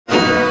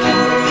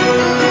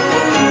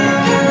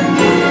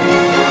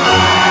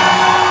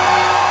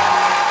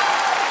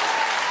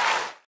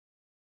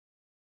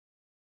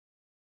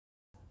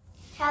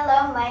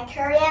My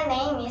Korean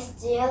name is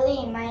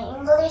Jieli. My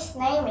English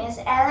name is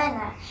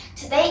Elena.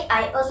 Today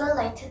I would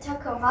like to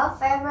talk about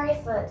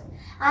favorite food.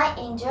 I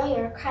enjoy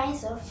all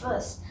kinds of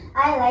foods.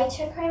 I like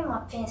chocolate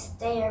muffins.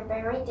 They are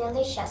very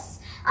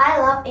delicious. I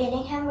love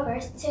eating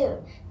hamburgers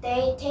too.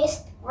 They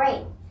taste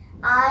great.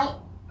 I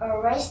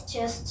always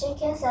choose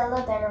chicken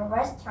salad at a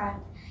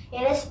restaurant.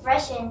 It is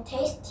fresh and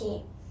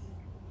tasty.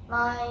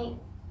 My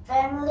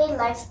family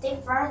likes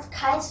different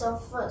kinds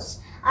of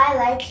foods. I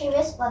like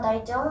kiwis, but I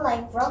don't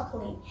like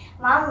broccoli.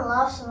 Mom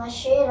loves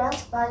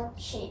mushrooms, but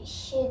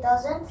she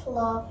doesn't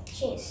love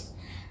cheese.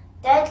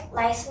 Dad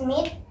likes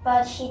meat,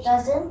 but he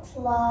doesn't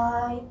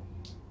like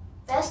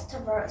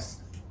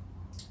vegetables.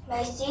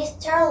 My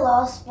sister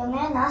loves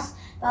bananas,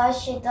 but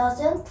she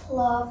doesn't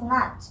love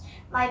nuts.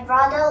 My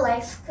brother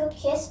likes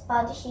cookies,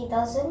 but he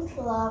doesn't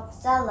love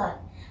salad.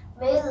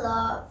 We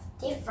love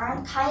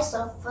different kinds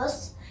of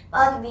foods,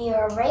 but we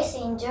always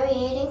enjoy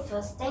eating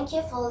food. Thank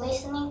you for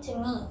listening to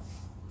me.